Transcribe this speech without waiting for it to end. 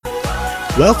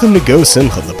Welcome to Go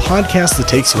Simcha, the podcast that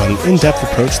takes you on an in-depth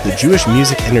approach to the Jewish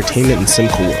music, entertainment, and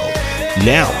Simcha world.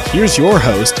 Now, here's your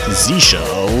host, Zisha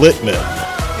Littman.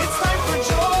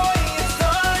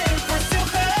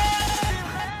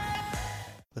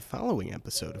 The following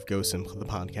episode of Go Simcha, the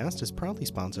podcast, is proudly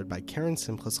sponsored by Keren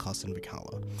Simchas Chassan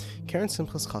V'Kala. Keren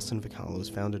Simchas Chassan V'Kala was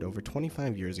founded over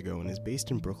 25 years ago and is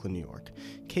based in Brooklyn, New York.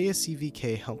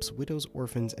 KSCVK helps widows,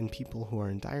 orphans, and people who are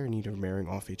in dire need of marrying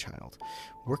off a child.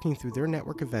 Working through their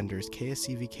network of vendors,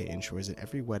 KSCVK ensures that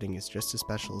every wedding is just as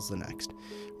special as the next.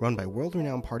 Run by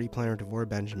world-renowned party planner Devorah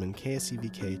Benjamin,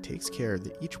 KSCVK takes care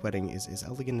that each wedding is as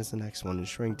elegant as the next one,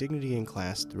 ensuring dignity and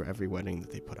class through every wedding that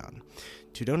they put on.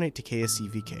 To donate to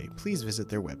KSCVK, please visit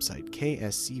their website,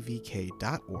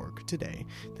 kscvk.org, today.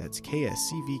 That's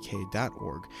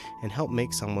kscvk.org, and help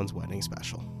make someone's wedding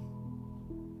special.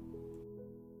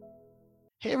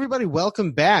 Hey everybody,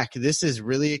 welcome back. This is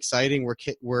really exciting.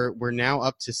 We're now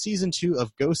up to season 2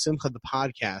 of Go Simcha, the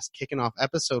podcast. Kicking off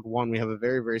episode 1, we have a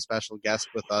very, very special guest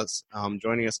with us,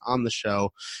 joining us on the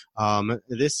show.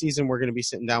 This season, we're going to be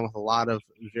sitting down with a lot of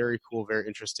very cool, very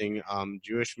interesting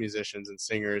Jewish musicians and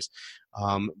singers,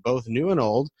 both new and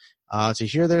old, to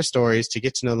hear their stories, to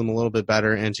get to know them a little bit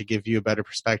better, and to give you a better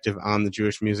perspective on the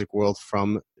Jewish music world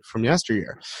from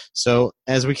yesteryear. So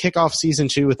as we kick off season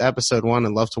 2 with episode 1,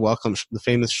 I'd love to welcome the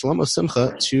famous Shlomo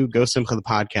Simcha to Go Simcha, the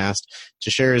podcast, to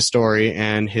share his story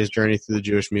and his journey through the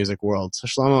Jewish music world. So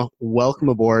Shlomo, welcome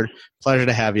aboard. Pleasure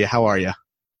to have you. How are you?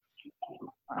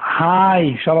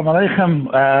 Hi, Shalom Aleichem.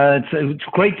 It's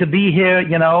great to be here.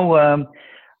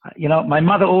 My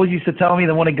mother always used to tell me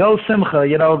that when it Go Simcha,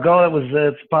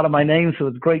 it's part of my name, so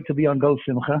it's great to be on Go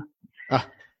Simcha.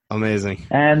 Amazing.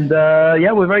 And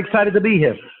we're very excited to be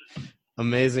here.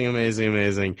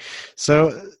 Amazing.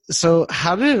 So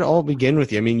how did it all begin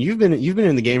with you? I mean, you've been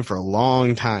in the game for a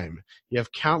long time. You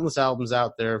have countless albums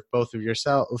out there, both of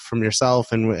yourself and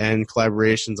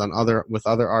collaborations with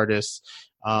other artists.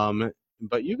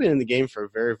 But you've been in the game for a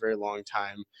very, very long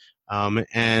time.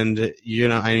 And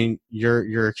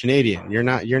you're Canadian. You're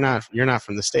not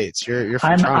from the States. You're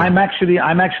from Toronto.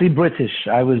 I'm actually British.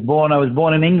 I was born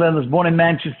in England. I was born in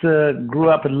Manchester.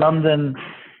 Grew up in London,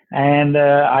 and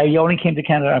I only came to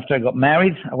Canada after I got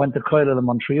married. I went to Kollel in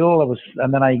Montreal.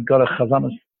 And then I got a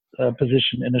chazanus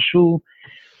position in a shul.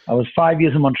 I was 5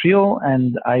 years in Montreal,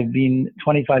 and I've been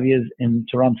 25 years in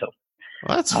Toronto.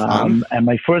 Well, that's fun. And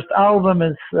my first album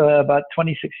is about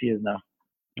 26 years now.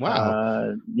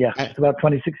 Wow. It's about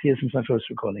 26 years since my first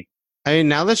recording. I mean,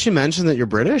 now that you mentioned that you're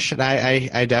British, and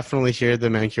I definitely hear the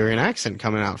Mancunian accent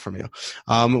coming out from you.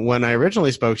 When I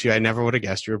originally spoke to you, I never would have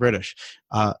guessed you were British.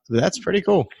 That's pretty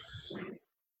cool.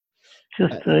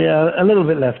 Just a little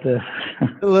bit left there.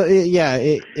 Well,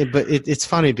 but it's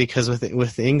funny because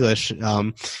with English,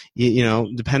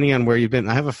 depending on where you've been.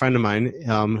 I have a friend of mine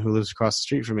who lives across the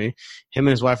street from me. Him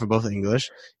and his wife are both English.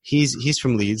 He's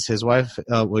from Leeds. His wife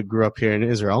grew up here in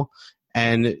Israel,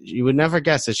 and you would never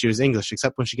guess that she was English,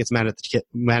 except when she gets mad at the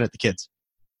kids.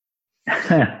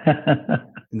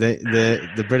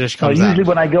 The British comes out. Usually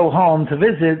when I go home to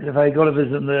visit, if I go to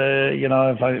visit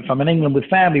if I'm in England with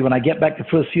family, when I get back the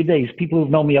first few days, people who've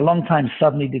known me a long time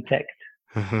suddenly detect,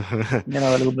 a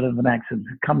little bit of an accent.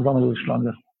 It comes on a little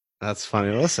stronger. That's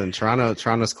funny. Listen,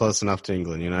 Toronto's close enough to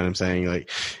England. You know what I'm saying?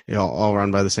 All run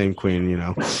by the same queen.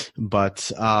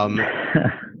 But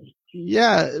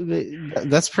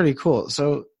that's pretty cool.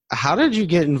 So, how did you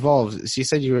get involved? So you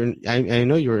said you were I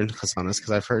know you were in Chassanas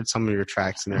because I've heard some of your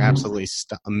tracks and they're absolutely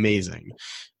amazing.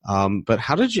 But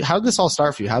how did this all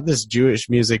start for you? How did this Jewish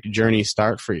music journey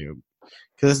start for you?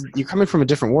 Because you're coming from a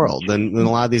different world than a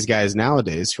lot of these guys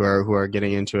nowadays who are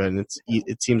getting into it, and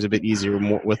it seems a bit easier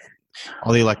with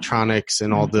all the electronics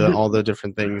and all the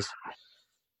different things.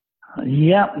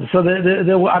 Yeah. So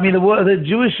the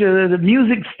Jewish the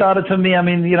music started for me. I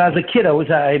mean, as a kid,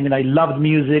 I loved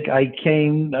music. I'm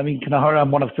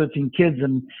one of 13 kids,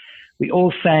 and we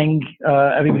all sang.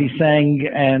 Everybody sang,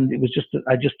 and it was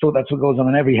I just thought that's what goes on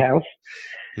in every house.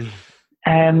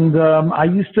 And I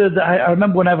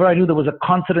remember whenever I knew there was a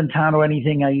concert in town or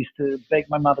anything, I used to beg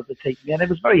my mother to take me. And it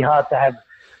was very hard to have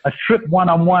a trip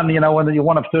one-on-one, when you're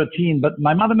one of 13. But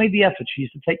my mother made the effort. She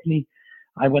used to take me.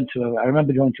 I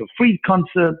remember going to a free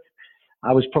concert.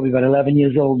 I was probably about 11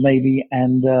 years old maybe.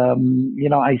 And, I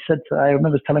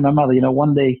remember telling my mother,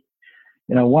 one day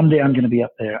I'm going to be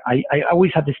up there. I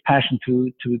always had this passion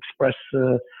to express,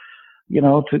 to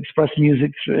express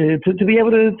music, to be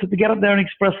able to get up there and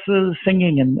express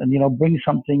singing and bring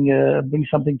something to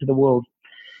the world.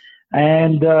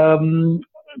 And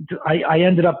I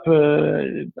ended up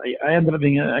getting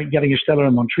a stellar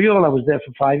in Montreal. I was there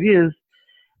for 5 years.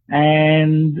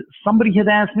 And somebody had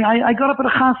asked me, I got up at a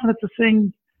chasana to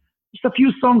sing just a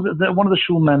few songs that one of the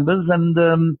shul members, and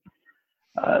the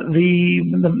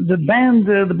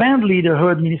band leader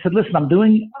heard me and he said, listen,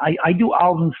 I do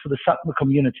albums for the Satmar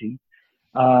community.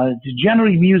 It's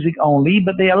generally music only,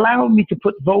 but they allow me to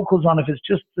put vocals on if it's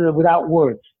just without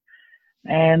words.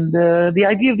 And the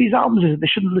idea of these albums is that they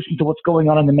shouldn't listen to what's going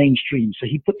on in the mainstream. So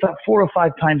he puts out 4 or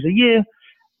 5 times a year,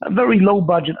 very low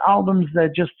budget albums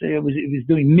that just, it was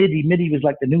doing MIDI. MIDI was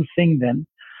like the new thing then.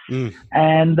 Mm.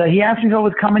 And he asked me if I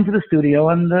would come into the studio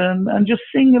and just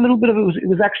sing a little bit of it. It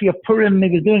was actually a Purim. He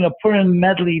was doing a Purim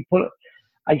medley.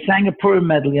 I sang a Purim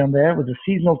medley on there with the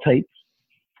seasonal tapes.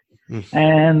 Mm.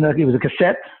 And it was a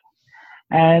cassette.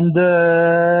 And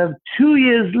 2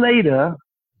 years later,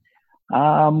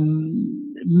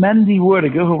 Mendy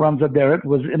Werdiger, who runs Aderet,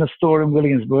 was in a store in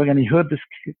Williamsburg, and he heard this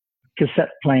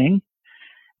cassette playing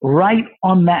right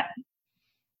on that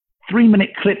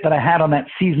 3-minute clip that I had on that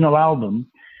seasonal album.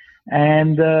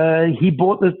 And he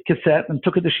bought the cassette and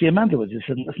took it to Shia Mendelowitz. He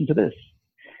said, listen to this.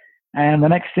 And the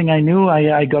next thing I knew,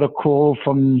 I got a call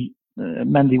from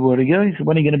Mendy Werdiger. He said,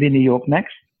 when are you going to be in New York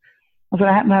next? I said,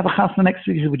 I happen to have a chasna next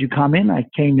week. He said, would you come in? I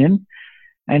came in,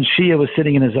 and Shia was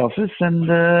sitting in his office, and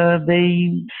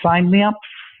they signed me up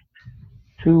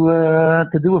to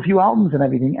do a few albums and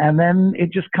everything. And then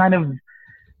it just kind of,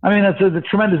 it's a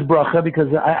tremendous bracha,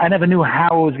 because I never knew how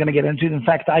I was going to get into it. In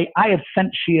fact, I had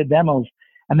sent Shia demos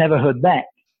and never heard back.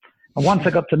 And once I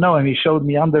got to know him, he showed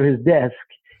me under his desk,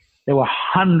 there were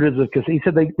hundreds of cassettes. He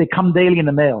said they come daily in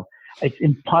the mail. It's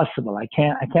impossible. I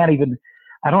can't even,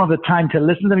 I don't have the time to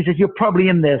listen to them. He says, you're probably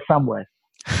in there somewhere.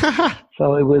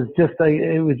 So it was just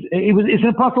it's an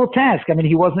impossible task.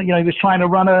 He wasn't, he was trying to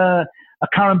run a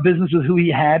current business with who he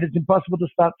had. It's impossible to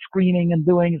start screening and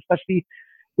doing, especially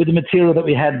with the material that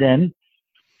we had then.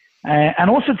 And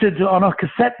also on a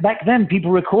cassette back then,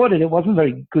 people recorded. It wasn't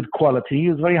very good quality.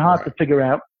 It was very hard to figure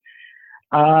out.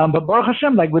 But Baruch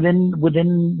Hashem, like within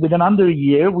under a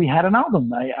year, we had an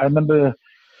album. I remember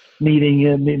meeting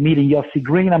Yossi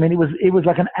Green. It was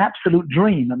like an absolute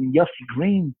dream. Yossi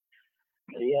Green,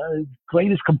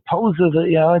 greatest composer.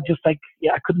 Just like,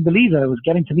 I couldn't believe it. I was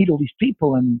getting to meet all these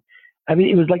people, and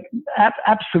it was like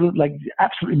absolutely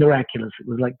miraculous. It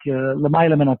was like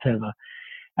L'mayla min hateva.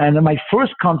 And then my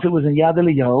first concert was in Yad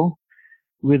Eliyahu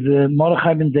with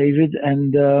Mordechai Ben David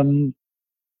and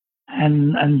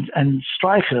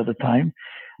Streicher at the time.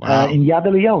 Wow. In Yad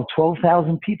Eliyahu,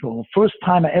 12,000 people. The first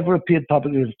time I ever appeared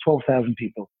publicly was 12,000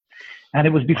 people, and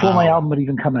it was before my album had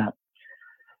even come out.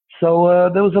 So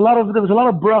there was a lot of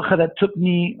bracha that took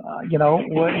me,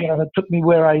 that took me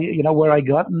where I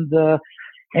got,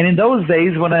 and in those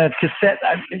days, when a cassette,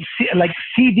 like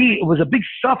CD, it was a big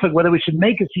suffix whether we should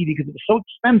make a CD, because it was so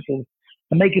expensive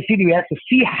to make a CD. We had to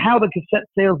see how the cassette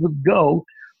sales would go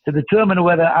to determine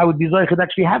whether I would be could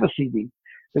actually have a CD.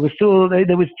 There was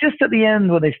just at the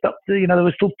end where they stopped, they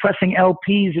were still pressing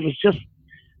LPs. It was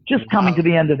just coming to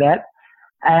the end of that.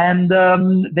 And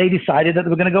they decided that they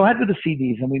were going to go ahead with the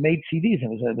CDs, and we made CDs. It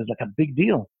was like a big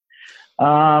deal.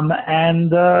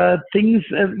 Things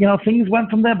went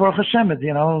from there. Baruch Hashem,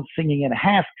 singing in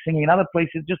Hask, singing in other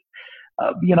places, just,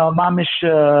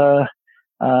 mamish,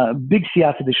 big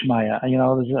siyata d'shmaya.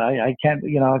 I can't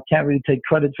really take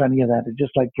credit for any of that. It's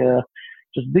just like,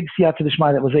 just big siyata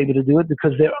d'shmaya that was able to do it,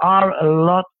 because there are a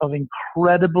lot of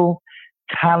incredible,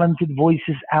 talented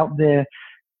voices out there,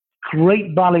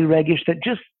 great Bali Regish that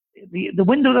just, the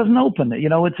window doesn't open.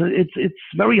 It's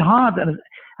very hard.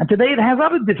 And today it has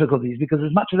other difficulties, because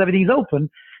as much as everything's open,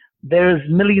 there's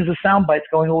millions of sound bites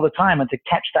going all the time, and to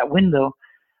catch that window.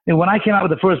 When I came out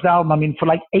with the first album, for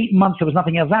like 8 months, there was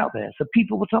nothing else out there. So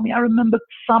people would tell me, I remember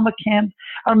summer camp,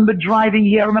 I remember driving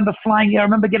here, I remember flying here, I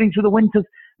remember getting through the winters.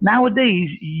 Nowadays,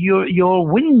 your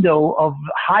window of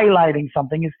highlighting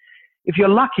something is, if you're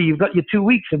lucky, you've got your 2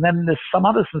 weeks, and then there's some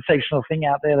other sensational thing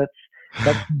out there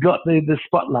that's got the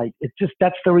spotlight. It's just,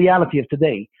 that's the reality of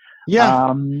today.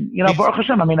 Yeah. Baruch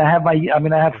Hashem, I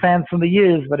have fans from the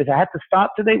years, but if I had to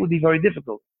start today, it would be very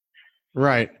difficult.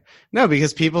 Right. No,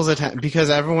 because because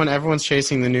everyone's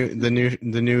chasing the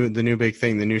new big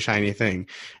thing, the new shiny thing.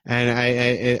 And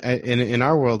in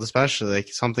our world, especially, like,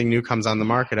 something new comes on the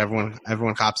market, everyone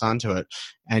hops onto it.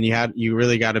 And you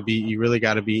really got to be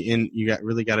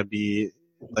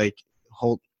like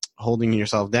holding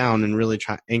yourself down and really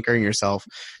anchoring yourself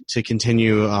to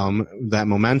continue that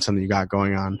momentum that you got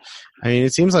going on.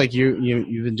 It seems like you've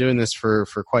been doing this for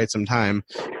quite some time,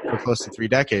 for close to 3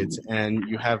 decades, and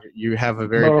you have a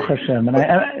very Baruch Hashem.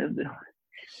 And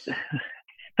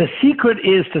the secret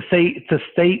is to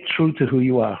stay true to who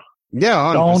you are. Yeah,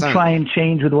 100%. Don't try and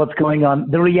change with what's going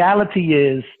on. The reality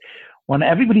is, when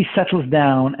everybody settles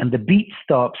down and the beat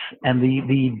stops and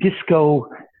the disco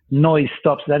noise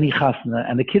stops,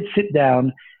 and the kids sit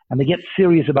down and they get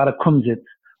serious about a kumzit,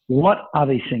 what are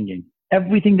they singing?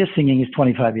 Everything they're singing is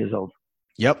 25 years old.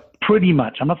 Yep. Pretty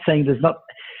much. I'm not saying there's not.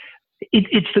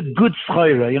 It's a good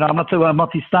schoire. I'm not saying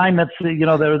Matti Stein. That's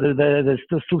there's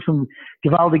still some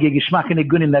gewaltige Geschmack in the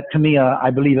Gunim that to me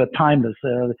I believe are timeless.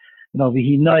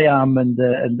 Vihi Noyam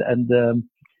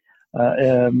there's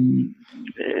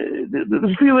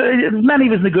many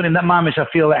of us in the Gunim that mamish I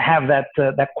feel that have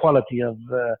that quality of.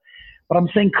 But I'm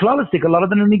saying Klalistik, a lot of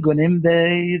them in the Gunim,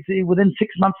 within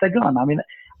 6 months they're gone. I mean,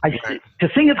 to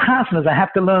sing at Chasnas, I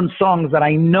have to learn songs that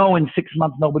I know in 6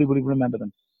 months nobody will even remember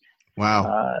them.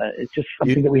 Wow. It's just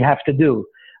something that we have to do.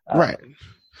 Right.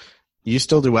 You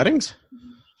still do weddings?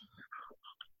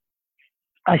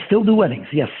 I still do weddings,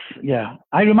 yes. Yeah.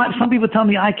 Some people tell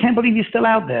me, I can't believe you're still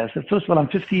out there. So first of all, I'm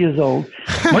 50 years old.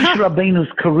 Moshe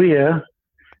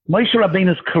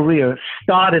Rabbeinu's career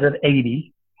started at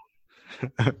 80.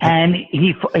 And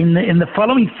he, in the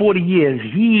following 40 years,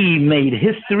 he made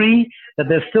history that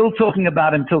they're still talking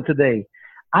about until today.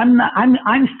 I'm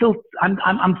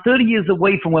 30 years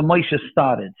away from when Moshe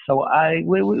started. So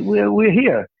we're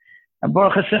here. And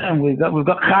Baruch Hashem, we've got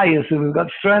chayas, we've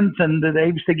got strength, and the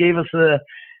Eibishter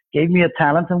gave me a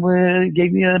talent, and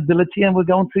gave me an ability, and we're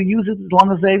going to use it as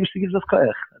long as the Eibishter gives us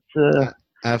koach.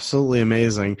 Absolutely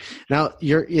amazing. Now,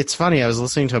 it's funny. I was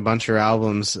listening to a bunch of your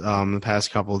albums the past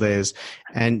couple of days,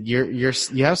 and you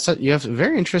have a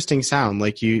very interesting sound.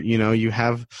 Like you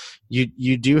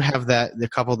do have that. A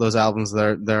couple of those albums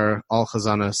they're all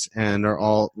chazanas and are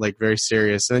all like very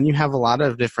serious. And then you have a lot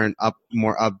of different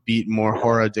more upbeat, more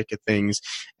horroric things,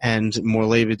 and more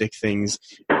levidic things.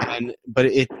 But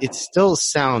it still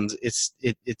sounds it's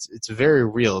very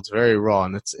real. It's very raw,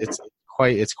 and it's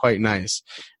quite nice.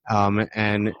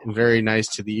 And very nice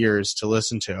to the ears to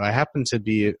listen to. I happen to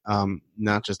be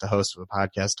not just a host of a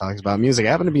podcast talks about music.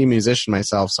 I happen to be a musician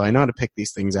myself, so I know how to pick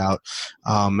these things out.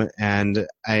 And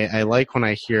I like when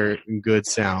I hear good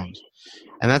sound.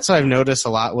 And that's what I've noticed a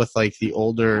lot with like the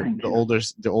older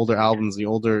albums, the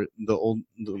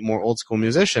more old school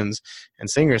musicians and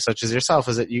singers such as yourself,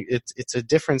 is that it's a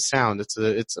different sound.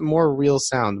 It's a more real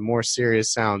sound, more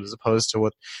serious sound, as opposed to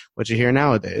what you hear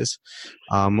nowadays,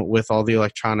 with all the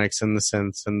electronics and the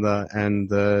synths and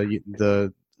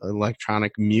the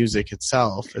electronic music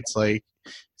itself. It's a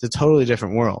totally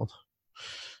different world.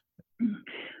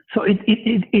 So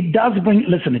it does bring.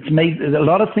 Listen, it's made a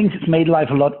lot of things. It's made life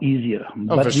a lot easier.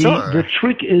 Oh, but for sure. The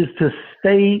trick is to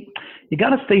stay. You got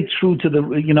to stay true to the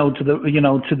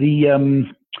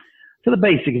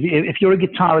basic. If you're a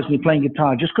guitarist and you're playing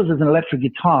guitar, just because there's an electric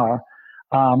guitar,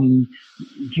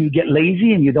 you get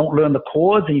lazy and you don't learn the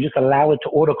chords and you just allow it to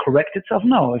auto correct itself.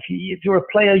 No, if you're a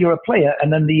player, you're a player, and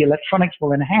then the electronics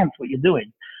will enhance what you're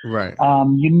doing. Right.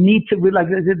 You need to really,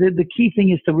 the key thing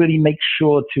is to really make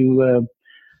sure to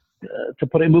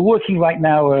put it. We're working right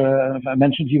now. I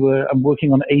mentioned to you, I'm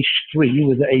working on H3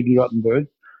 with the A.B. Rottenberg.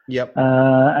 Yep.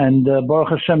 And Baruch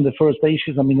Hashem, the first H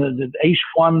is, the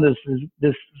H1,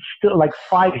 there's still like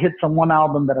 5 hits on one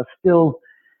album that are still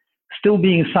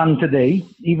being sung today,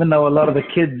 even though a lot of the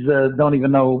kids don't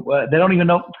even know. They don't even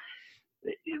know.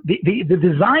 The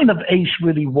design of H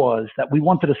really was that we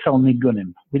wanted to sell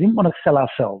nigunim. We didn't want to sell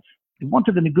ourselves. We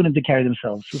wanted the nigunim to carry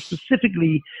themselves. So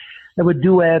specifically, there were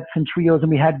duets and trios, and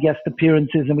we had guest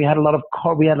appearances, and we had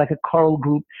we had like a choral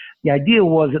group. The idea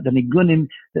was that the nigunim,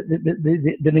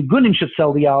 the nigunim should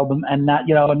sell the album, and not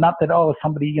that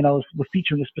somebody was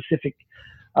featuring a specific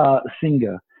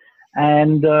singer.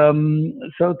 And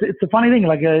so it's a funny thing.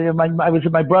 Like I was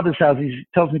at my brother's house. He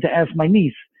tells me to ask my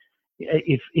niece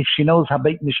if she knows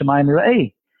Habeit Mishamayim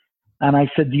Ra'eh. And I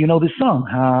said, do you know this song?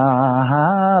 Ha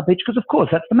ha, bitch, because of course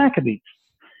that's the Maccabees.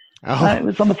 Oh. It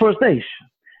was on the first H.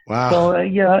 Wow. So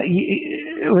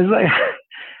it was like,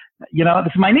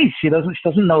 this is my niece. She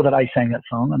doesn't know that I sang that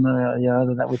song, and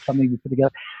that was something we put together.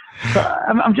 So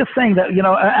I'm just saying that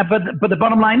but the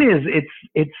bottom line is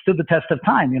it's stood the test of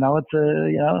time. It's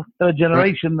third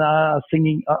generation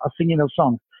singing those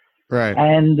songs. Right.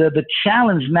 And the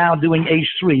challenge now doing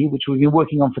H3, which we've been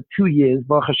working on for 2 years,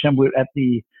 Baruch Hashem, we're at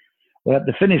the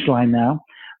finish line now,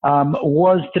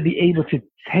 was to be able to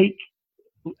take,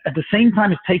 at the same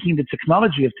time as taking the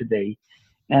technology of today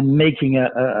and making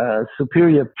a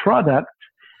superior product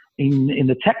in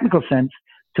the technical sense,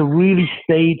 to really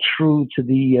stay true to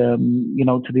the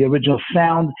to the original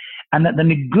sound, and that the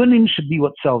nigunim should be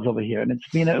what sells over here. And it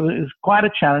was quite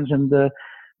a challenge. And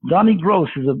Donnie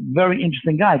Gross is a very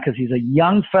interesting guy because he's a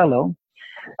young fellow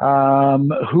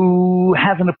who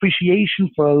has an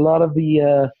appreciation for a lot of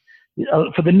the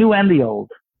for the new and the old.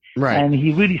 Right. And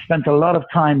he really spent a lot of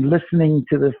time listening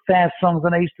to the fast songs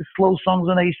on Ace, the slow songs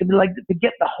on Ace, to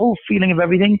get the whole feeling of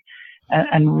everything,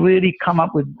 and really come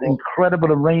up with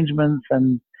incredible arrangements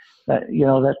and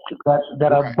that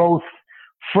are both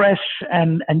fresh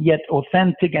and yet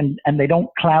authentic, and they don't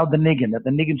cloud the niggin. That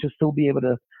the niggin should still be able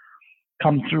to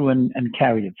come through and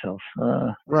carry itself.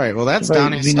 Right. Well, that's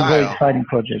Donnie's style. It's been a very exciting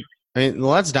project. I mean,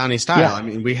 well, that's Donnie's style. Yeah. I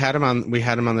mean, we had him on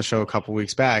the show a couple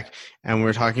weeks back, and we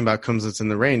were talking about Kumsitz in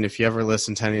the Rain. If you ever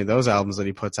listen to any of those albums that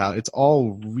he puts out, it's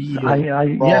all real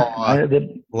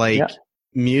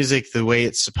music the way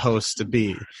it's supposed to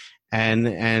be,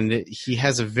 and he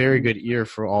has a very good ear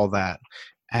for all that.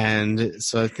 And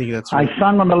so I think that's. I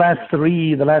sung on the last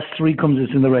three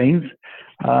Kumsitz in the Rains.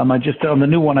 On the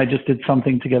new one, I just did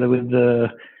something together with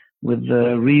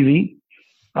Rivi.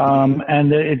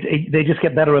 And they just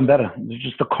get better and better. There's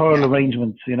just the choral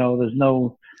arrangements, there's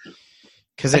no,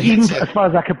 because even as far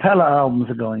as a cappella albums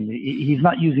are going, he's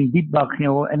not using beatbox,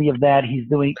 any of that. He's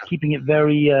keeping it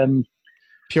very,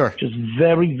 pure, just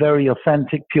very, very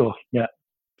authentic, pure. Yeah.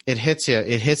 It hits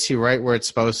you right where it's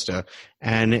supposed to.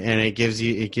 And it gives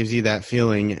you that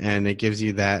feeling, and it gives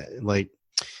you that,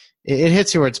 it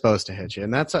hits you where it's supposed to hit you.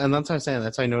 And that's what I'm saying.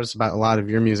 That's what I noticed about a lot of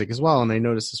your music as well. And I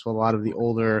noticed this with a lot of the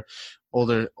older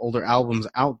albums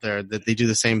out there, that they do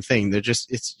the same thing. They're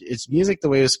just, it's music the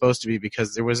way it was supposed to be,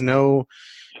 because there was no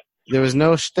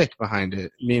shtick behind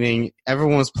it. Meaning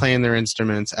everyone was playing their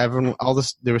instruments.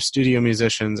 There were studio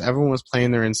musicians. Everyone was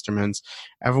playing their instruments.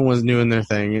 Everyone was doing their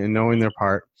thing and knowing their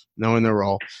part, knowing their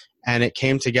role. And it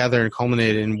came together and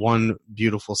culminated in one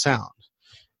beautiful sound.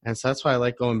 And so that's why I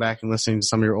like going back and listening to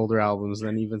some of your older albums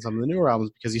than even some of the newer albums,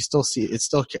 because you still see it's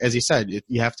still, as you said,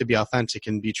 you have to be authentic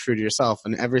and be true to yourself,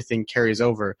 and everything carries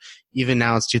over. Even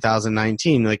now it's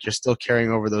 2019, you're still carrying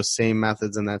over those same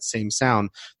methods and that same sound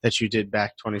that you did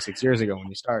back 26 years ago when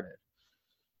you started.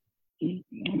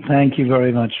 Thank you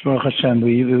very much. Baruch Hashem,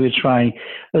 we were trying.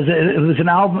 It was an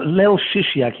album, Leil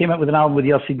Shishi. I came up with an album with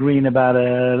Yossi Green about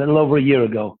a little over a year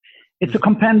ago. It's a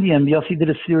compendium. Yossi did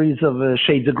a series of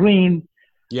Shades of Green.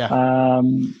 Yeah.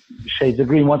 Shades of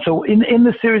Green one. So in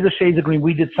the series of Shades of Green,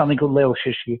 we did something called Leil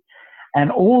Shishi, and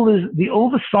all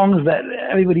the songs that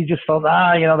everybody just felt,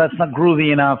 that's not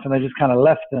groovy enough, and they just kind of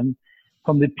left them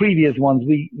from the previous ones.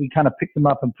 We kind of picked them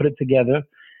up and put it together,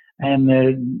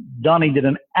 and Donnie did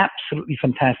an absolutely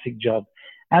fantastic job.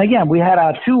 And again, we had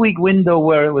our 2-week window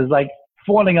where it was like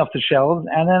falling off the shelves,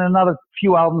 and then another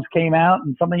few albums came out,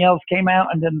 and something else came out,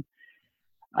 and then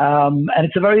and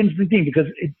it's a very interesting thing, because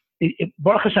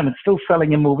Baruch Hashem, it's still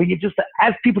selling and moving. It just,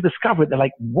 as people discover it, they're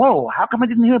like, whoa, how come I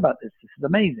didn't hear about this? This is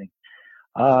amazing.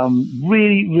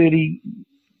 Really, really,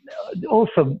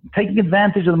 also taking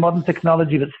advantage of the modern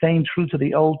technology, but staying true to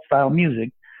the old style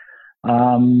music.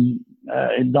 Donnie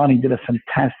did a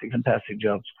fantastic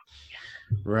job.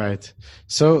 Right.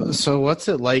 So what's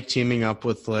it like teaming up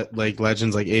with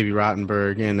legends like Avi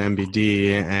Rottenberg and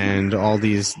MBD and all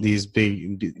these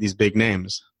big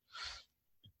names?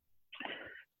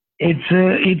 It's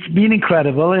been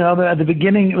incredible. At the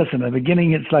beginning,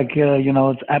 it's like,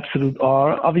 it's absolute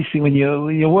awe. Obviously, when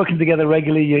you're working together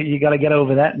regularly, you got to get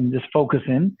over that and just focus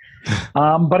in.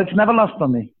 But it's never lost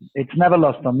on me.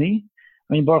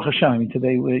 I mean, Baruch Hashem,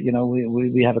 today,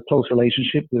 we have a close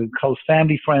relationship. We're close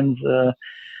family, friends, but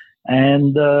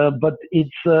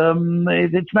it's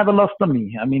never lost on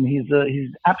me. I mean,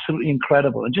 he's absolutely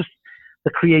incredible. And just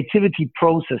the creativity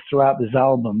process throughout this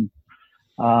album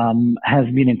has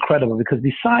been incredible, because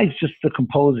besides just the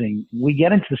composing, we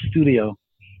get into the studio,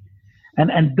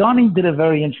 and Donnie did a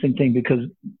very interesting thing, because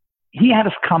he had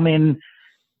us come in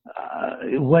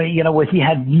where he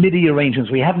had MIDI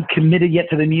arrangements. We haven't committed yet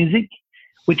to the music,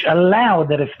 which allowed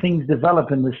that if things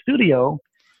develop in the studio,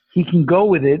 he can go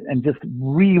with it and just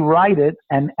rewrite it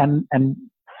and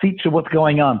feature what's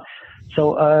going on.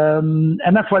 So,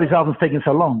 and that's why this album's taken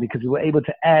so long, because we were able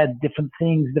to add different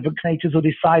things, different natures, or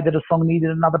decide that a song needed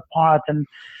another part, and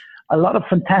a lot of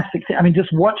fantastic things. I mean,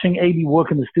 just watching A.B. work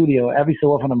in the studio every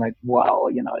so often, I'm like, wow,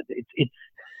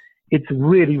 it's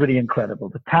really, really incredible.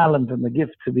 The talent and the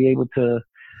gift to be able to,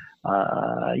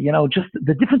 just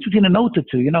the difference between a note or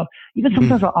two, even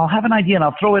sometimes I'll have an idea and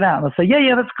I'll throw it out and I'll say,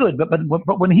 yeah, that's good.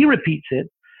 But when he repeats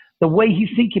it, the way he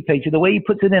syncopates it, the way he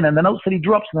puts it in, and the notes that he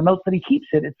drops and the notes that he keeps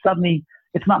it's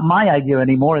not my idea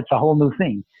anymore. It's a whole new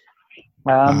thing.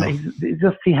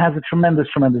 He has a tremendous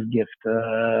gift.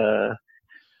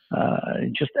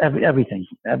 Just everything.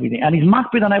 And he's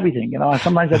makbid on everything.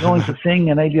 Sometimes I go in to sing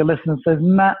and maybe a listener says,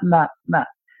 nah.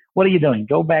 What are you doing?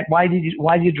 Go back. Why did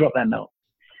you drop that note?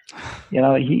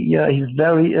 He's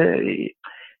very,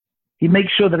 he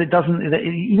makes sure that it doesn't, that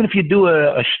even if you do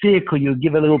a shtick or you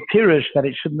give a little pirish, that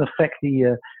it shouldn't affect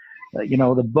the,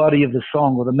 the body of the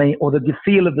song or the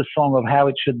feel of the song of how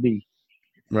it should be.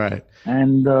 Right.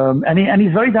 And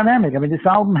he's very dynamic. I mean, this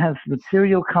album has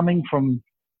material coming from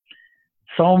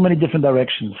so many different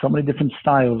directions, so many different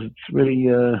styles. It's really,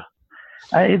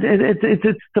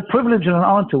 it's the privilege and an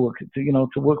honor to work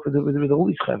with all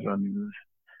these clever. I mean,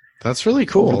 that's really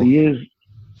cool. Over the years.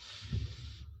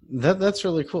 That's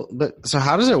really cool. But so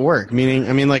how does it work? Meaning,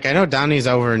 I mean, like I know Donnie's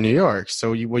over in New York,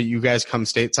 so you guys come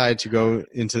stateside to go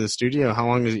into the studio. How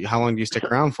long do you stick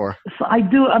around for? So I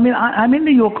do. I mean, I'm in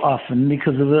New York often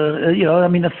because of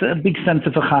that's a big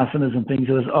center for chasanas and things.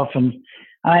 There's often.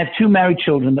 I have 2 married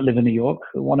children that live in New York,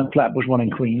 one in Flatbush, one in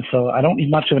Queens, so I don't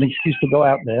need much of an excuse to go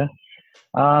out there.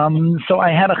 So I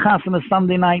had a chasana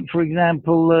Sunday night, for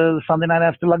example, Sunday night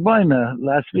after Lag B'Omer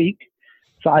last week.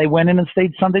 So I went in and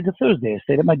stayed Sunday to Thursday. I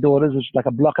stayed at my daughter's, which is like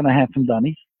a block and a half from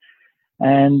Donnie's,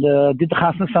 and did the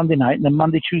chasana Sunday night, and then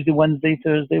Monday, Tuesday, Wednesday,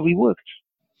 Thursday, we worked.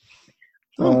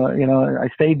 I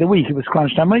stayed the week. It was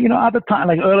crunch time. But, other time,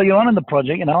 like earlier on in the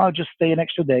project, I'll just stay an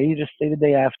extra day, just stay the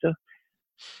day after.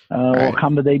 Right. Or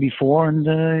come the day before and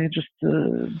just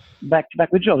back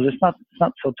with jobs. It's not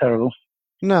so terrible.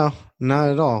 No, not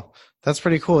at all. That's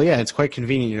pretty cool. Yeah, it's quite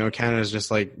convenient. Canada's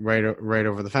just like right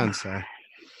over the fence there.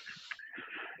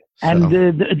 So.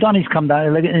 And Donnie's come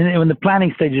down. Like in the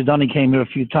planning stages, Donnie came here a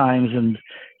few times, and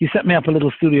he set me up a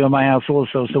little studio in my house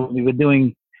also. So we were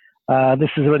doing.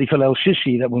 This is already for El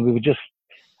Shishi. That when we were just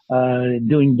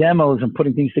doing demos and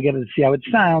putting things together to see how it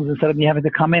sounds, instead of me having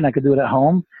to come in, I could do it at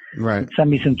home. Right. Send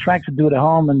me some tracks to do it at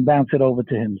home and bounce it over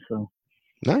to him. So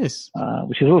nice.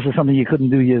 Which is also something you couldn't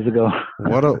do years ago.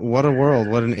 What a world!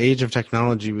 What an age of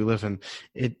technology we live in.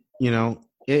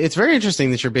 It's very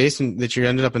interesting that you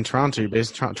ended up in Toronto. You're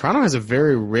based in Toronto. Toronto has a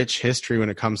very rich history when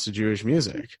it comes to Jewish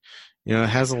music. It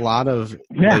has a lot of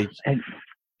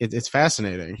it's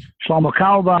fascinating. Shlomo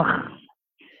Carlebach,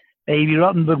 Avi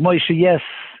Rottenberg, Moshe Yes.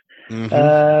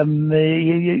 Mm-hmm.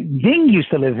 Ding used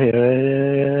to live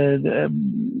here.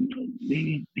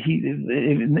 He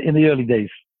in the early days.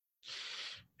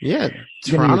 Yeah,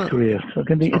 Toronto. Career. So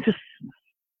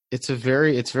it's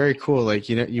very cool. Like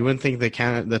you wouldn't think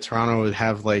that Toronto would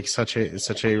have like such a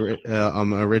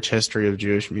rich history of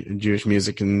Jewish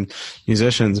music and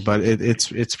musicians, but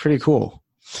it's pretty cool.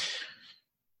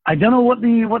 I don't know what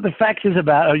the fact is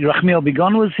about. Rachmiel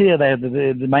Bigon was here.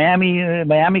 The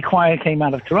Miami choir came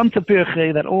out of Toronto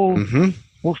Pirche. That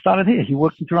all started here. He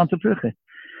worked in Toronto Pirche.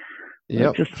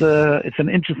 Yep. It's an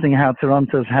interesting how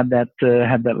Toronto's had that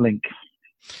link.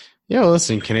 Yeah, well,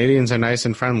 listen, Canadians are nice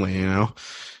and friendly.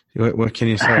 What can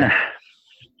you say?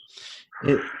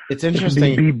 It's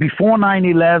interesting. Before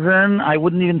 9/11, I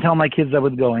wouldn't even tell my kids I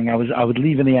was going. I would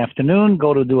leave in the afternoon,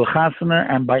 go to do a chasana,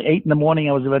 and by 8 in the morning,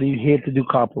 I was already here to do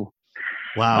carpool.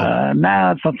 Wow.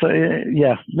 Now it's not so.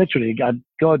 Literally, I'd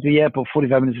go to the airport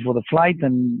 45 minutes before the flight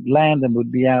and land, and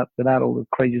would be out without all the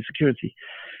crazy security.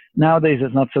 Nowadays,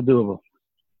 it's not so doable.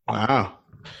 Wow,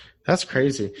 that's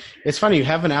crazy. It's funny. You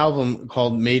have an album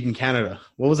called "Made in Canada."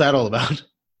 What was that all about?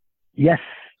 Yes.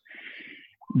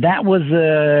 That was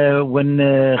when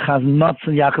Chazan Motz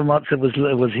and Yaakov Motz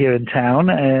was here in town,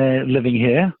 living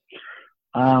here.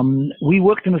 We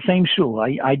worked in the same shul.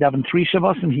 I davened 3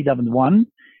 Shabbos and he davened 1.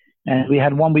 And we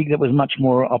had 1 week that was much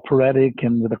more operatic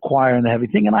and with a choir and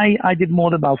everything. And I did more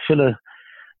the Balfila,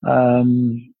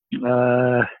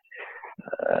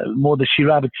 more the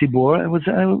Shira B'Tzibor. It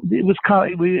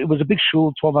was a big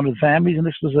shul, 1,200 families, and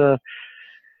this was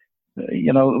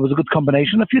it was a good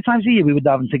combination. A few times a year we would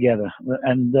daven together.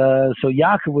 And so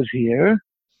Yaakov was here,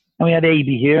 and we had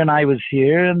Abi here, and I was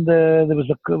here, and we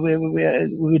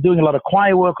were doing a lot of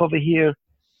choir work over here.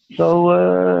 So,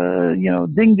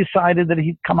 Ding decided that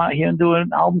he'd come out here and do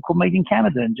an album called Made in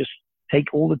Canada and just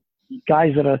take all the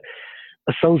guys that are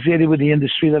associated with the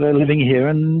industry that are living here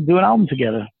and do an album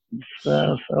together.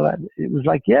 So it was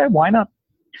like, yeah, why not?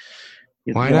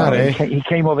 Why not, eh? He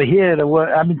came over here to work.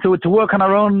 I mean, to work on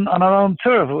our own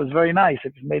turf. It was very nice.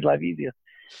 It made life easier.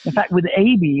 In fact, with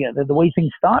Abi, the way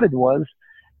things started was,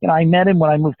 I met him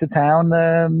when I moved to town,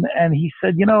 and he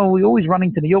said, we're always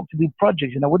running to New York to do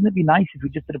projects. Wouldn't it be nice if we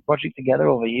just did a project together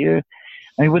over here, and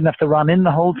we wouldn't have to run in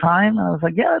the whole time? And I was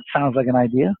like, yeah, that sounds like an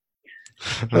idea.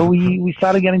 So we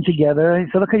started getting together. He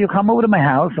said, okay, you'll come over to my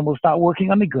house, and we'll start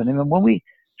working on Nigunim. And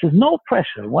there's no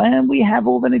pressure. When we have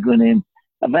all the Nigunim,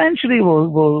 eventually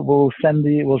we'll send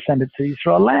it to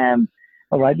Yisrael Lamb.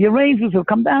 All right, the arrangements will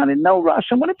come down in no rush,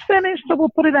 and when it's finished, so we'll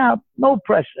put it out. No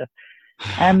pressure.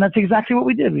 And that's exactly what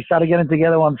we did. We started getting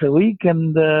together once a week,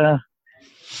 and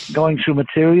going through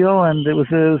material, and it was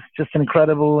just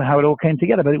incredible how it all came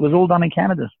together. But it was all done in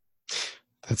Canada.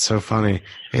 That's so funny.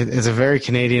 It's a very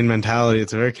Canadian mentality.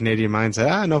 It's a very Canadian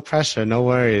mindset. No pressure, no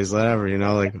worries, whatever.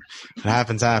 Like what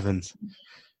happens.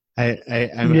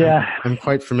 I'm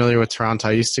quite familiar with Toronto.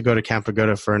 I used to go to Camp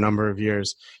Pagoda for a number of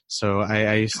years, so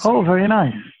I used to. Oh, very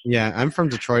nice. Yeah, I'm from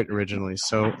Detroit originally,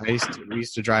 so we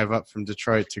used to drive up from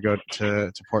Detroit to go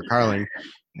to Port Carling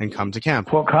and come to camp.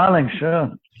 Port Carling,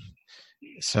 sure.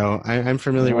 So I'm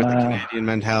familiar with the Canadian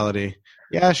mentality.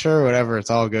 Yeah, sure, whatever.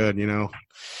 It's all good,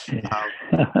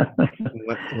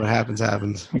 what happens.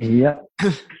 Yeah.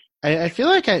 I feel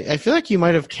like you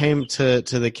might have came to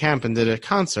the camp and did a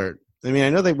concert. I mean,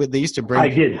 I know they used to bring. I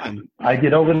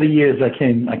did over the years. I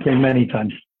came many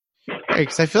times.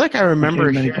 Because I feel like I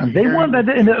remember many times. They weren't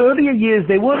in the earlier years.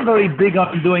 They weren't very big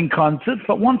on doing concerts,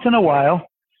 but once in a while,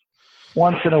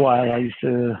 I used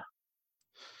to.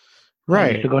 Right.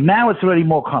 I used to go. Now it's already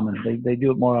more common. They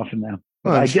do it more often now.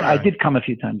 Well, I did come a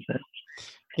few times there.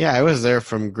 Yeah, I was there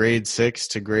from grade 6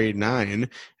 to grade 9,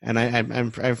 and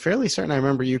I'm fairly certain I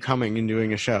remember you coming and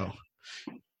doing a show.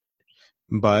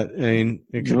 But I mean,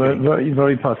 it could be very,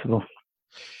 very possible.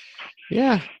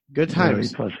 Yeah, good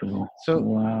times. Very possible. So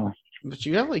wow. But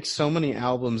you have like so many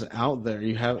albums out there.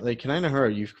 You have like Kenai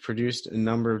Nahura, you've produced a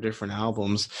number of different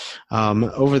albums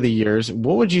over the years.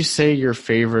 What would you say your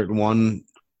favorite one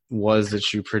was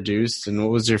that you produced, and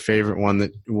what was your favorite one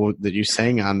that you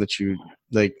sang on that you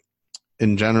like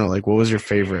in general? Like, what was your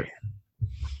favorite?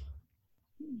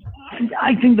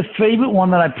 I think the favorite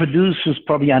one that I produced was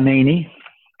probably Aneni.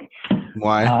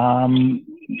 Why?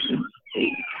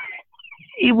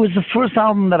 It was the first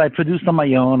album that I produced on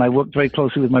my own. I worked very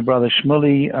closely with my brother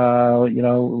Shmuley.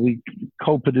 We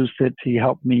co-produced it. He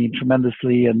helped me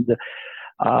tremendously, and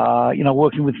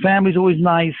working with family is always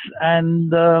nice.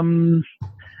 And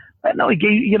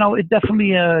it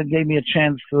definitely gave me a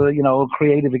chance for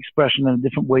creative expression in a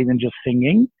different way than just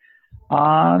singing.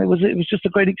 It was just a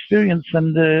great experience,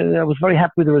 and I was very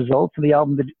happy with the results. And the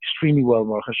album did extremely well,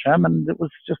 Baruch Hashem, and it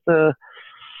was just a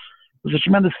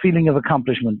tremendous feeling of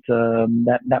accomplishment.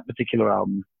 That particular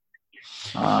album,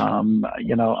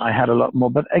 I had a lot more,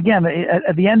 but again,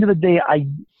 at the end of the day, I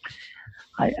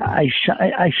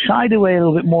shied away a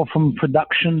little bit more from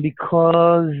production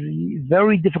because it's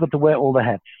very difficult to wear all the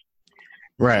hats.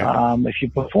 Right. If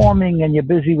you're performing and you're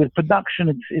busy with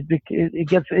production,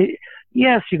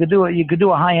 yes, you could do it. You could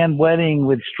do a high-end wedding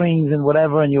with strings and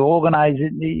whatever, and you organize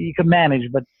it. You can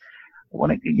manage, but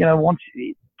once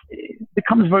it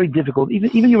becomes very difficult.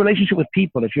 Even your relationship with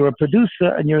people. If you're a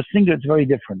producer and you're a singer, it's very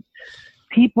different.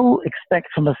 People expect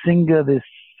from a singer this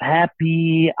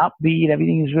happy, upbeat,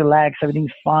 everything is relaxed,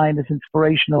 everything's fine, it's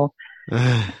inspirational.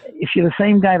 If you're the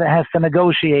same guy that has to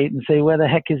negotiate and say, where the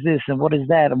heck is this and what is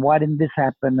that and why didn't this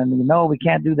happen and we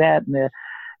can't do that and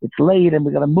it's late and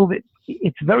we got to move it.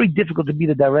 It's very difficult to be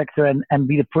the director and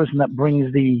be the person that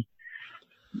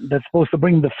that's supposed to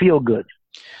bring the feel good.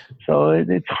 So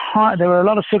it's hard. There are a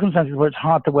lot of circumstances where it's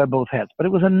hard to wear both hats, but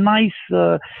it was a nice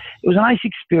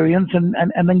experience. And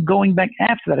then going back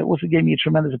after that, it also gave me a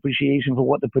tremendous appreciation for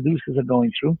what the producers are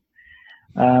going through.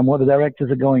 What the directors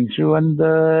are going through, and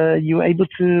you were able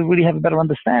to really have a better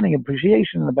understanding,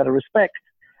 appreciation, and a better respect.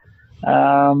 It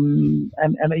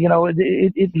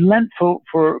lent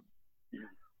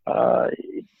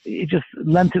it just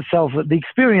lent itself. The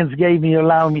experience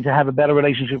allowed me to have a better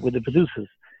relationship with the producers.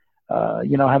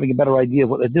 Having a better idea of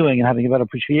what they're doing and having a better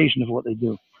appreciation of what they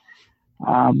do.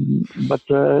 But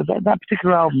that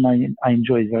particular album I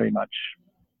enjoyed very much.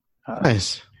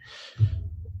 Nice.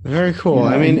 Very cool.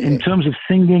 In terms of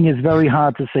singing, it's very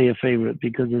hard to say a favorite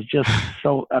because it's just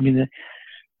so. I sang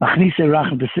Machnise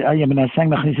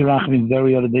Rachamim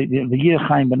very early. The year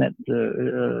Chaim Bennett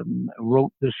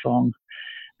wrote this song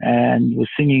and was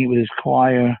singing it with his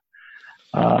choir.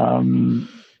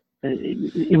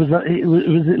 It was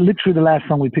literally the last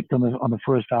song we picked on the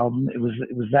first album. It was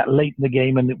that late in the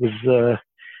game, and it was the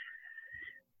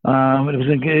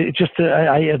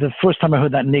first time I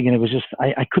heard that niggin, it was just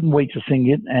I couldn't wait to sing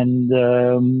it. And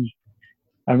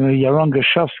I remember Yaron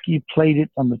Gershovsky played it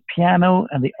on the piano,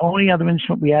 and the only other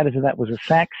instrument we added to that was a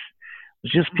sax. It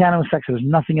was just piano and sax. There was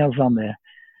nothing else on there,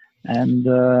 and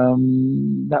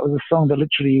that was a song that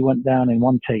literally went down in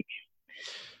one take.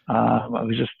 I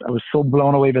was so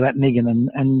blown away by that niggin, and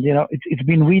it's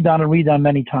been redone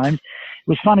many times. It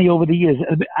was funny over the years.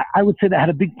 I would say that had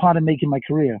a big part in making my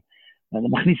career. The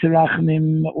Machnise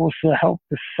Rachamim also helped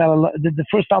to sell a lot. The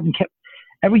first album kept,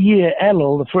 every year,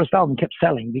 Elul, the first album kept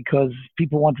selling because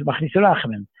people wanted Machnise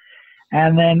Rachamim.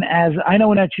 And then as I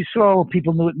know in Eretz Yisrael,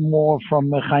 people knew it more from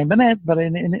Chaim Bennett, but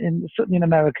certainly in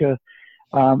America,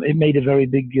 It made a very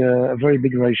big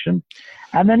relation.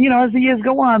 And then, as the years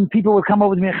go on, people would come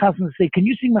over to me at Chas and say, "Can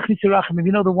you sing Machnisei Rachamim?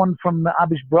 You know the one from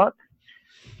Abish Brat?"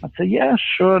 I'd say, "Yeah,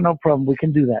 sure, no problem. We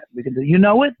can do that. You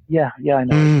know it? Yeah, I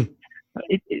know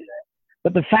it.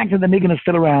 But the fact that the Nigun is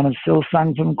still around and still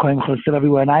sung from Koimcha, still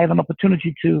everywhere, and I have an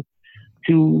opportunity to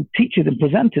teach it and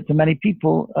present it to many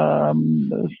people,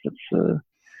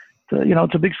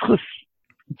 it's a big schus.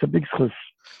 It's a big schus.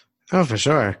 Oh, for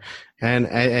sure. And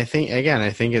I think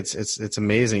it's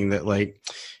amazing that, like,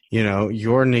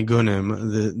 your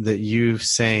nigunim that you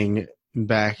sang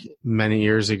back many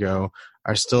years ago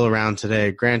are still around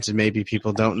today. Granted, maybe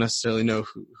people don't necessarily know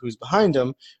who's behind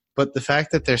them, but the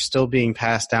fact that they're still being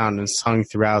passed down and sung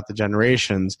throughout the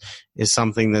generations is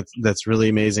something that's really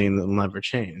amazing and that will never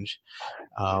change.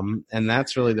 And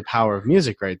that's really the power of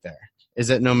music right there, is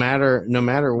that no matter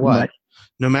what, right.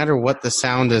 No matter what the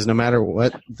sound is, no matter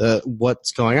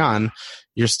what's going on,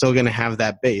 you're still going to have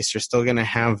that bass. You're still going to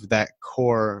have that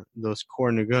those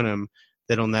core nigunim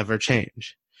that'll never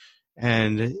change.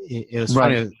 And it was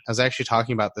funny. I was actually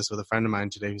talking about this with a friend of mine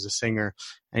today who's a singer,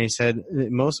 and he said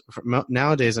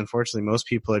nowadays, unfortunately, most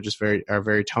people are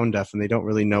very tone deaf, and they don't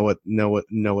really know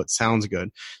what sounds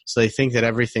good. So they think that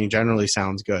everything generally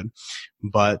sounds good,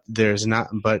 but there's not.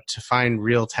 But to find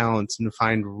real talents and to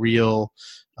find real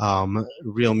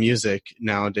music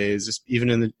nowadays, even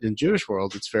in the Jewish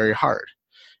world, it's very hard.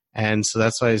 And so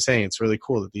that's why I was saying it's really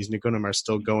cool that these nigunim are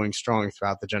still going strong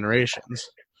throughout the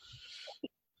generations.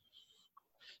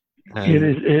 It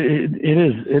is,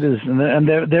 and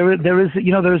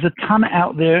there is a ton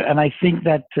out there, and I think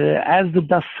that as the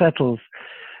dust settles,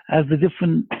 as the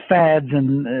different fads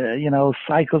and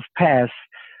cycles pass,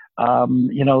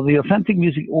 the authentic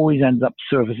music always ends up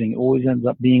surfacing, always ends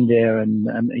up being there, and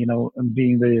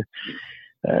being the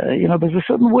there's a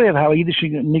certain way of how a Yiddish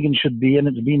nigun should be, and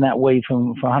it's been that way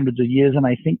for hundreds of years, and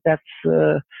I think that's.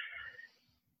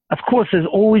 Of course, there's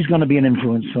always going to be an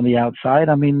influence from the outside.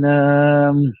 I mean,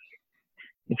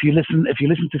 if you listen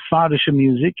to Sephardic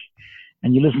music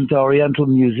and you listen to Oriental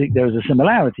music, there is a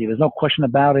similarity. There's no question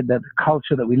about it that the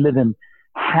culture that we live in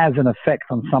has an effect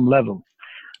on some level,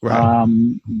 right. Of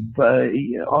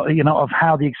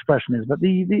how the expression is. But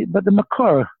the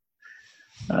makor,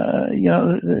 as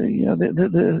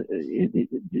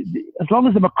long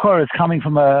as the makor is coming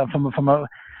from a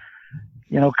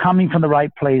coming from the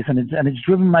right place, and it's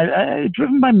driven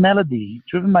by melody.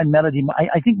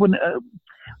 I think when a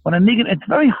nigun, it's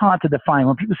very hard to define.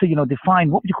 When people say,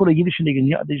 define what would you call a Yiddish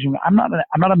nigun? I'm not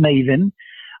a maven.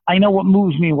 I know what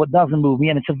moves me and what doesn't move me,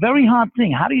 and it's a very hard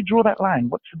thing. How do you draw that line?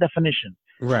 What's the definition?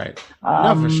 Right.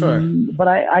 No, for sure. But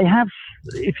I have,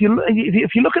 if you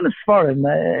look in the Sfarim,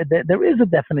 there is a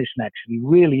definition actually,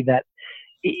 really, that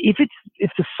if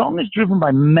the song is driven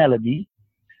by melody,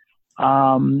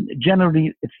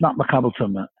 generally it's not makabel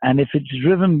tumah, and if it's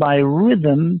driven by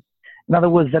rhythm, in other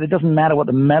words, that it doesn't matter what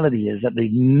the melody is, that the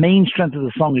main strength of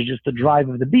the song is just the drive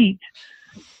of the beat,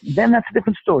 then that's a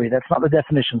different story. That's not the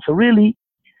definition. So really,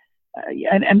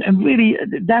 and really,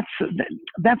 that's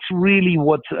really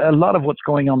what a lot of what's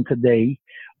going on today,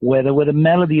 where the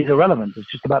melody is irrelevant. It's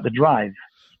just about the drive.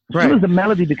 As soon as the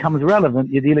melody becomes relevant,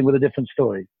 you're dealing with a different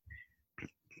story.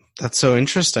 That's so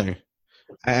interesting.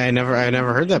 I never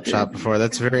heard that shot before.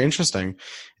 That's very interesting,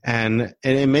 and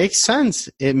it makes sense.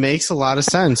 It makes a lot of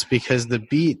sense because the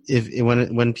beat,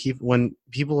 when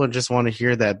people just want to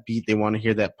hear that beat, they want to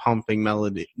hear that pumping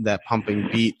melody, that pumping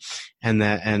beat, and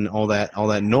all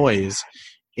that noise.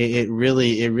 It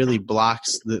really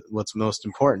blocks what's most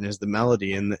important is the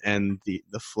melody and the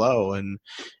flow and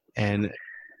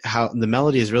how the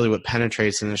melody is really what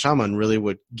penetrates in the neshama and really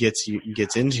what gets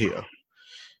into you.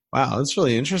 Wow, that's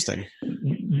really interesting.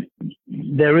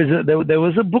 There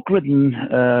was a book written,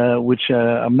 which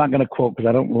I'm not going to quote because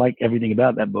I don't like everything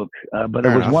about that book. But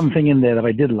there was one thing in there that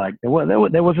I did like. There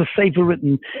was a sefer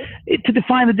written to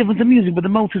define the difference in music, but the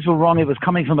motives were wrong. It was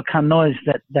coming from a kanois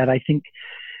that I think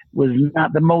was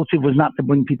not, the motive was not to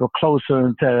bring people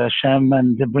closer to Hashem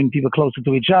and to bring people closer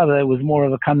to each other. It was more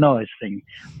of a kanois thing.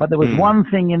 But there was one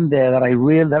thing in there that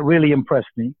really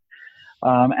impressed me,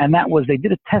 and that was they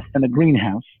did a test in a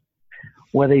greenhouse,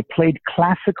 where they played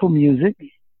classical music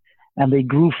and they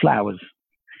grew flowers.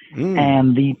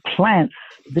 And the plants,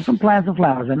 different plants and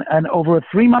flowers, and over a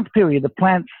 3-month period, the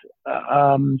plants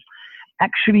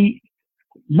actually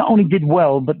not only did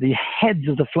well, but the heads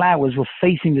of the flowers were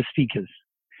facing the speakers.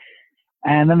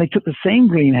 And then they took the same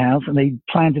greenhouse and they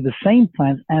planted the same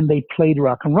plants and they played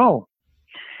rock and roll.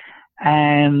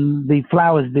 And the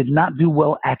flowers did not do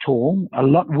well at all. A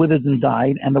lot withered and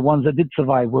died, and the ones that did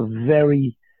survive were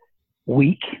very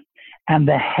weak. and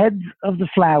the heads of the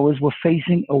flowers were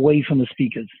facing away from the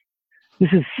speakers.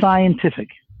 This is scientific.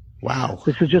 Wow.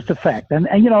 This is just a fact. And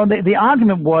the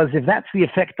argument was, if that's the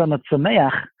effect on a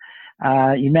tzameach,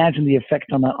 imagine the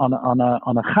effect on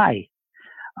a chai.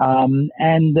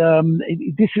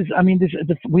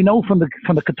 We know from the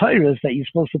Ketores that you're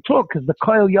supposed to talk because the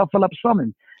koil yofel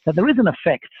absamim, that there is an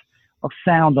effect of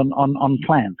sound on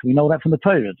plants. We know that from the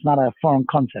Torah. It's not a foreign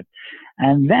concept.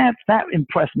 And that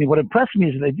impressed me. What impressed me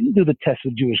is that they didn't do the test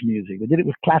with Jewish music. They did it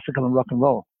with classical and rock and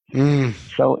roll.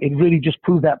 So it really just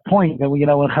proved that point that, when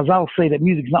Chazal say that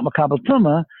music is not makabel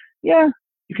tumah, yeah,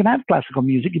 you can have classical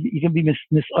music. You can be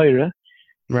misoira.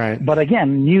 Right. But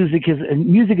again, music is a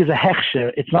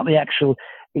hechsher. It's not the actual.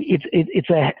 It's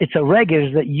a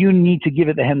regesh that you need to give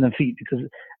it the hand and feet, because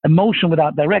emotion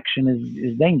without direction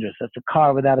is dangerous. That's a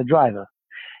car without a driver.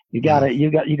 You gotta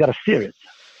steer it.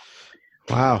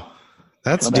 Wow,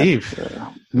 that's deep.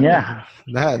 Yeah,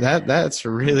 that's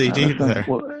really deep there.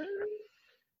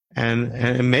 And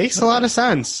it makes a lot of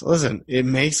sense. Listen, it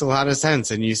makes a lot of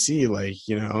sense. And you see,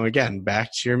 again,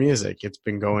 back to your music. It's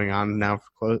been going on now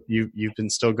for you've been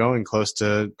still going close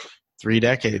to 3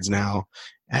 decades now.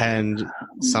 And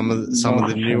some of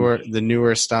the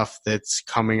newer stuff that's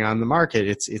coming on the market,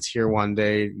 it's here one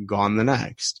day, gone the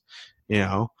next,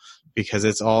 because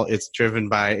it's driven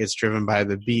by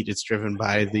the beat, it's driven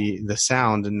by the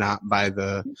sound, and not by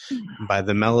the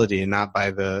melody, and not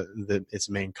by its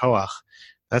main koach.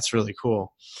 That's really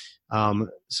cool.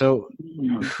 So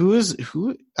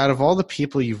who out of all the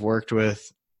people you've worked with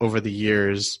over the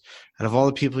years, out of all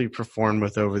the people you performed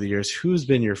with over the years, who's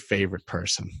been your favorite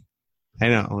person? I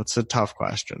know it's a tough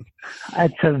question.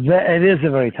 It is a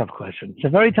very tough question. It's a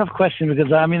very tough question because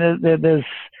there's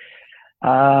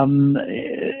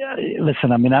listen.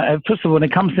 First of all, when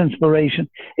it comes to inspiration,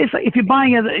 it's like if you're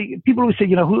buying people always say,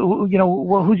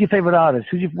 who's your favorite artist?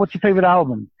 What's your favorite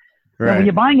album? Right. When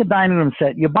you're buying a dining room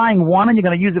set, you're buying one and you're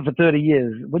going to use it for 30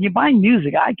 years. When you're buying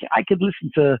music, I could listen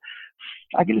to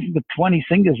 20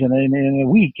 singers in a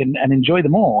week and enjoy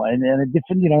them all in a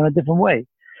different way.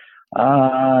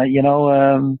 I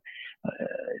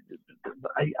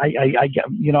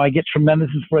get tremendous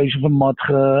inspiration from Motche,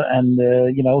 and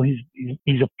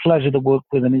he's a pleasure to work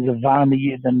with, and he's a warme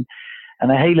Yid and a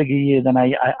heilige Yid, and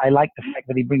I like the fact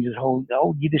that he brings the whole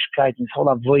Yiddishkeit and his whole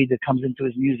avoid that comes into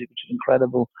his music, which is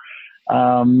incredible.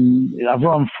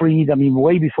 Avram Fried,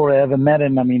 way before I ever met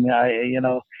him, as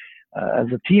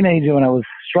a teenager when I was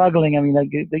struggling,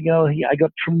 I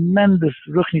got tremendous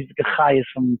ruchnis gechayes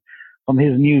from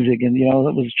his music, and it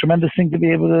was a tremendous thing to be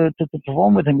able to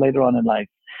perform with him later on in life.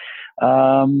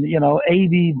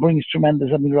 AD brings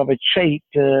tremendous. Robert Chait,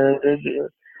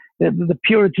 the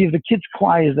purity of the kids'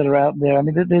 choirs that are out there.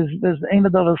 There's ain't a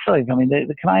dollar safe.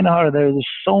 The Kleine Hara, there's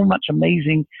so much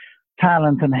amazing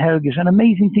talent and hergish and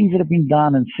amazing things that have been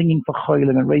done, and singing for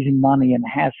Cholim and raising money and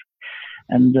Hask.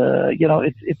 And,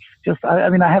 it's just, I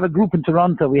have a group in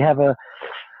Toronto. We have the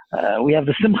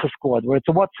Simcha Squad, where it's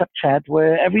a WhatsApp chat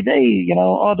where every day,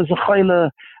 there's a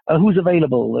Choyle, who's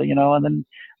available, and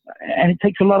it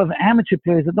takes a lot of amateur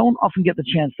players that don't often get the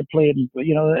chance to play it.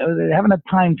 They haven't had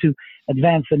time to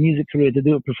advance their music career to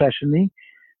do it professionally.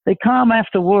 They come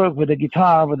after work with a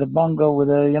guitar, with a bongo, with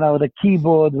a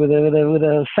keyboard, with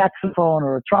a saxophone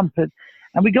or a trumpet,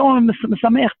 and we go and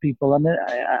misamech people. And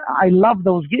I love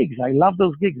those gigs.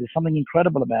 There's something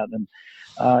incredible about them.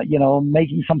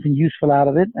 Making something useful out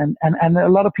of it, and a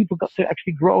lot of people got to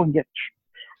actually grow and get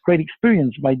great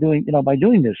experience by doing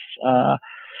this.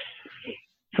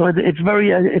 So it's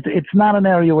very, it's not an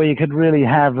area where you could really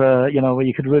have, a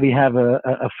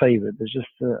favorite. There's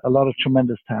just a lot of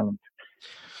tremendous talent.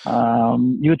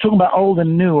 You were talking about old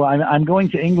and new. I'm going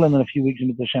to England in a few weeks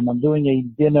in Hashem. I'm doing a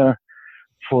dinner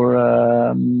for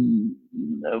Boine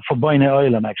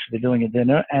Oilam, actually doing a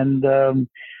dinner, and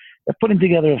they're putting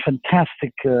together a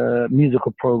fantastic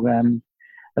musical program,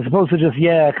 as opposed to just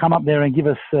come up there and give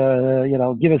us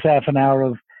half an hour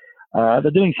of.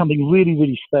 They're doing something really,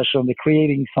 really special, and they're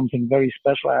creating something very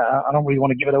special. I don't really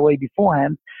want to give it away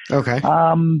beforehand. Okay.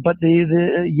 But the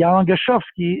Yaron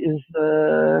Gashofsky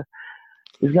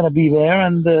is going to be there,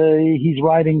 and he's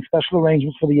writing special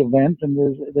arrangements for the event, and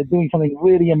they're doing something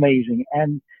really amazing.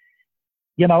 And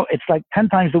it's like 10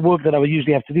 times the work that I would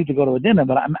usually have to do to go to a dinner,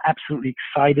 but I'm absolutely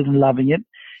excited and loving it.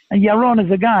 And Yaron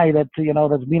is a guy that,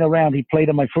 that's been around. He played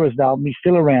on my first album. He's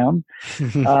still around.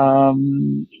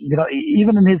 Even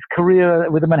in his career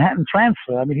with the Manhattan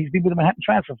Transfer, he's been with the Manhattan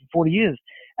Transfer for 40 years,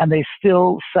 and they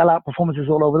still sell out performances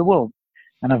all over the world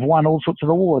and have won all sorts of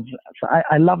awards. So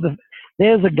I love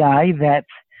there's a guy that,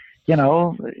 has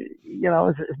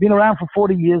been around for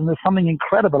 40 years, and there's something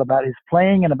incredible about his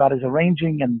playing and about his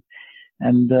arranging, and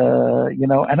And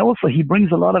and also he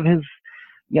brings a lot of his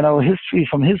history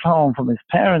from his home, from his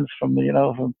parents, from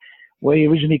where he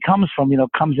originally comes from,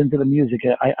 comes into the music.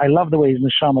 I love the way his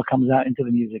neshama comes out into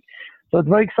the music. So it's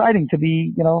very exciting to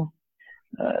be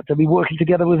working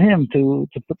together with him to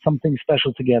put something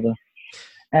special together.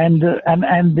 And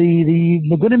the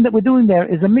Nigunim that we're doing there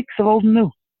is a mix of old and new.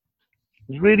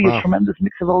 It's really a tremendous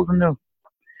mix of old and new.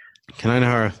 Kanai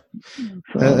Nahara.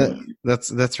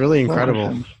 That's really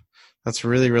incredible. That's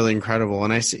really, really incredible.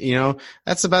 And I see,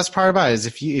 that's the best part about it is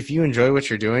if you enjoy what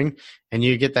you're doing and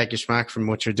you get that geschmack from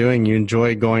what you're doing, you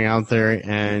enjoy going out there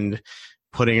and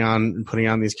putting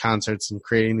on these concerts and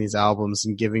creating these albums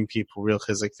and giving people real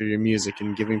chizuk through your music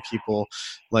and giving people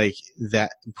like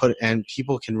that and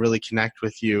people can really connect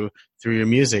with you through your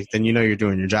music, then you're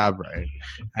doing your job right.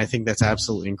 I think that's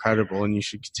absolutely incredible, and you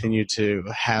should continue to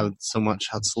have so much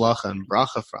hatzlacha and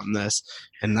bracha from this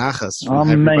and nachas from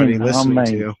everybody listening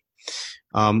to you.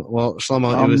 Well,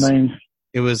 Shlomo,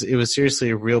 it was seriously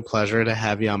a real pleasure to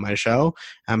have you on my show.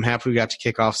 I'm happy we got to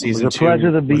kick off season 2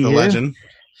 with a legend.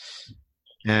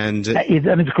 And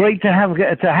it's great to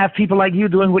have people like you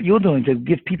doing what you're doing, to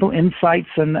give people insights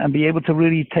and be able to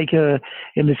really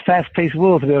in this fast-paced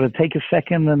world, to be able to take a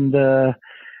second and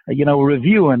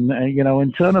review and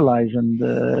internalize and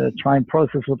try and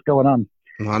process what's going on.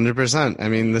 100%. I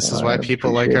mean, this is why people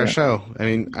like our show. I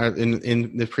mean,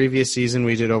 in the previous season,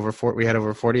 we had over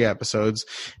 40 episodes,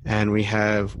 and we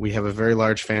have a very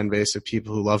large fan base of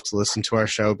people who love to listen to our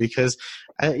show because,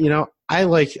 I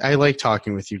like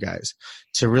talking with you guys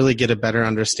to really get a better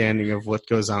understanding of what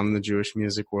goes on in the Jewish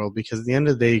music world, because at the end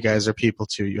of the day, you guys are people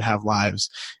too. You have lives,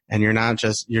 and you're not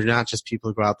just people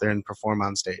who go out there and perform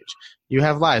on stage. You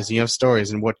have lives and you have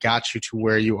stories, and what got you to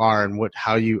where you are and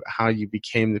how you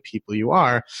became the people you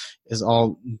are is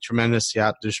all tremendous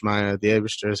siyat d'shmaya. The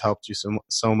Eibishter has helped you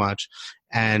so much.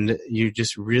 And you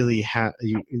just really have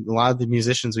a lot of the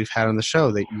musicians we've had on the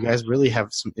show that you guys really have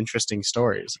some interesting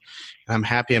stories. And I'm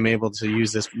happy I'm able to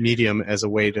use this medium as a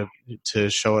way to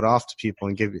show it off to people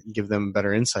and give them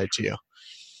better insight to you.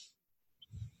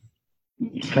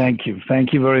 Thank you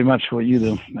very much for what you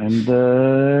do. And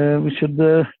we should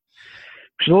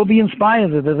all be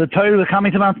inspired. The Torah, we're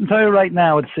coming to Mountain Torah right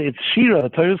now. It's Shira. The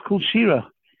Torah is called Shira.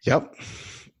 Yep.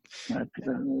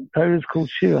 Torah is called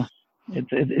Shira.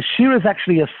 Shir is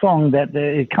actually a song that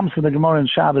it comes from the Gemara in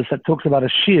Shabbos that talks about a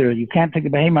shear. You can't take the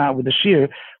behemoth out with a shear,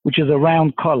 which is a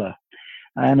round collar.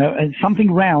 And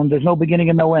something round, there's no beginning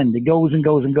and no end. It goes and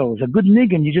goes and goes. A good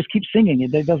niggin, you just keep singing.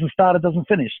 It doesn't start, it doesn't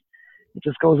finish. It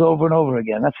just goes over and over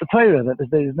again. That's the Torah.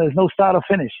 There's no start or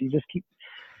finish. You just keep,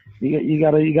 you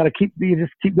gotta keep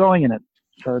going in it.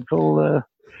 So it's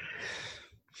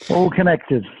all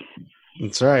connected.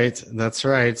 That's right.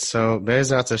 So,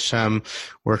 Be'ezrat Hashem,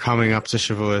 we're coming up to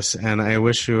Shavuos, and I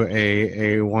wish you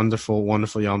a wonderful,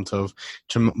 wonderful Yom Tov.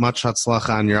 Much hatzlacha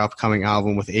on your upcoming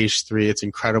album with H3. It's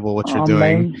incredible what you're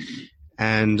doing.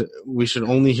 And we should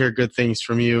only hear good things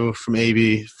from you, from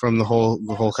AB, from the whole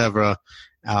chevra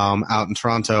out in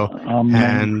Toronto.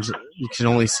 And you can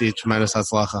only see tremendous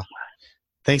hatzlacha.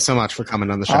 Thanks so much for coming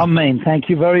on the show. Amen. Thank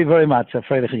you very, very much. Sure.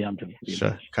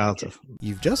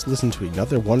 You've just listened to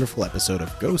another wonderful episode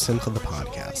of Go Simcha the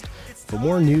podcast. For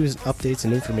more news, updates,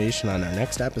 and information on our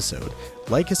next episode,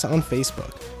 like us on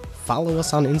Facebook, follow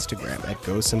us on Instagram at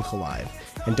Go Simcha Live,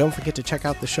 and don't forget to check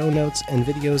out the show notes and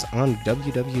videos on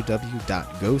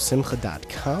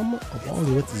www.gosimcha.com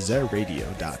along with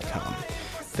zeradio.com.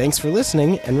 Thanks for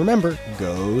listening, and remember,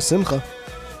 Go Simcha!